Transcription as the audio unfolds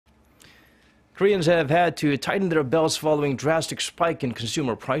Koreans have had to tighten their belts following drastic spike in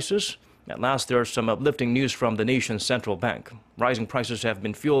consumer prices. At last, there is some uplifting news from the nation's central bank. Rising prices have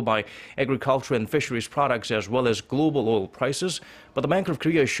been fueled by agriculture and fisheries products as well as global oil prices, but the Bank of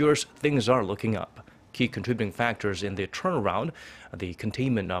Korea assures things are looking up. Key contributing factors in the turnaround, the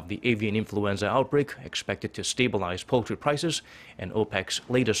containment of the avian influenza outbreak expected to stabilize poultry prices, and OPEC's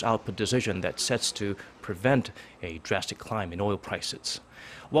latest output decision that sets to prevent a drastic climb in oil prices.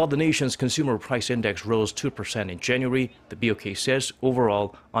 While the nation's consumer price index rose 2% in January, the BOK says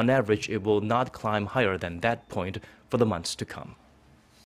overall, on average, it will not climb higher than that point for the months to come.